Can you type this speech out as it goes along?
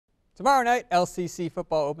Tomorrow night, LCC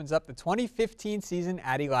football opens up the 2015 season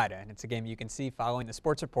at Elida, and it's a game you can see following the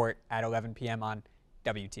Sports Report at 11 p.m. on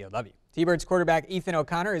WTOW. T-Birds quarterback Ethan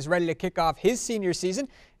O'Connor is ready to kick off his senior season.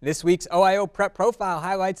 This week's OIO Prep Profile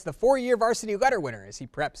highlights the four-year varsity letter winner as he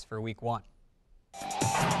preps for Week 1.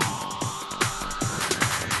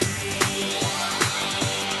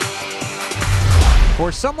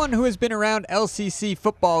 For someone who has been around LCC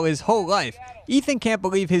football his whole life, Ethan can't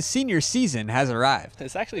believe his senior season has arrived.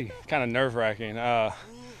 It's actually kind of nerve-wracking.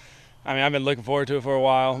 I've been looking forward to it for a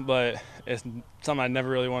while, but it's something I never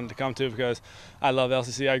really wanted to come to because I love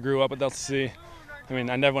LCC. I grew up with LCC.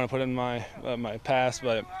 I never want to put it in my past,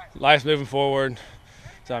 but life's moving forward,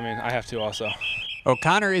 so I have to also.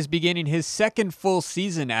 O'Connor is beginning his second full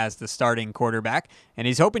season as the starting quarterback, and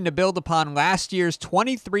he's hoping to build upon last year's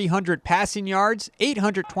 2,300 passing yards,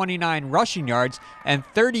 829 rushing yards, and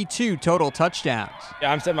 32 total touchdowns.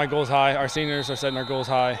 Yeah, I'm setting my goals high. Our seniors are setting our goals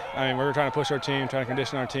high. We're trying to push our team, trying to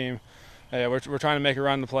condition our team. We're trying to make a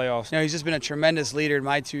run in the playoffs. He's just been a tremendous leader in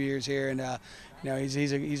my 2 years here, and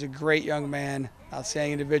he's a great young man,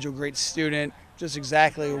 outstanding individual, great student. Just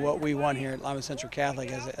exactly what we want here at Lima Central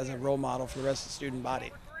Catholic as a role model for the rest of the student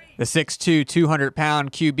body. The 6'2",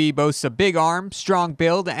 200-pound QB boasts a big arm, strong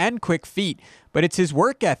build, and quick feet, but it's his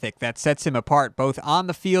work ethic that sets him apart both on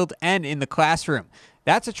the field and in the classroom.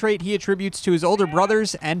 That's a trait he attributes to his older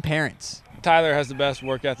brothers and parents. Tyler has the best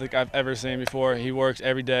work ethic I've ever seen before. He works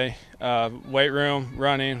every day, weight room,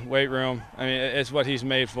 running, weight room. It's what he's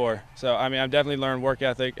made for. So, I've definitely learned work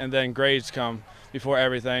ethic, and then grades come before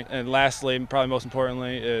everything. And lastly, probably most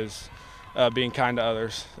importantly, is being kind to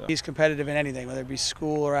others. So. He's competitive in anything, whether it be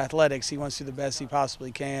school or athletics. He wants to do the best he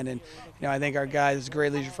possibly can. And, I think our guys is a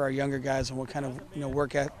great leader for our younger guys on what kind of,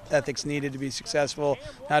 work ethics needed to be successful,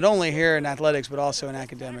 not only here in athletics, but also in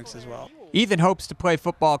academics as well. Ethan hopes to play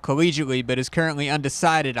football collegiately, but is currently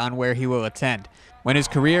undecided on where he will attend. When his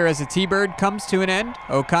career as a T-Bird comes to an end,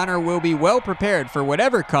 O'Connor will be well prepared for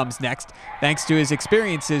whatever comes next, thanks to his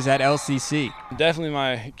experiences at LCC. Definitely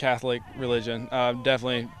my Catholic religion. I'm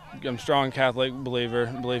a strong Catholic believer,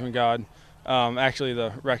 believe in God. Actually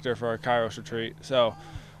the rector for our Kairos retreat. So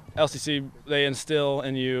LCC, they instill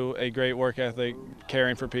in you a great work ethic,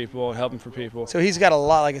 caring for people, helping for people. So he's got a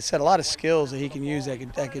lot, like I said, a lot of skills that he can use that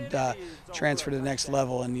could transfer to the next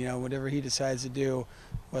level. And whatever he decides to do,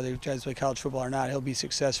 whether he tries to play college football or not, he'll be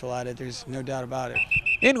successful at it. There's no doubt about it.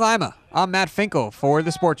 In Lima, I'm Matt Finkel for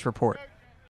the Sports Report.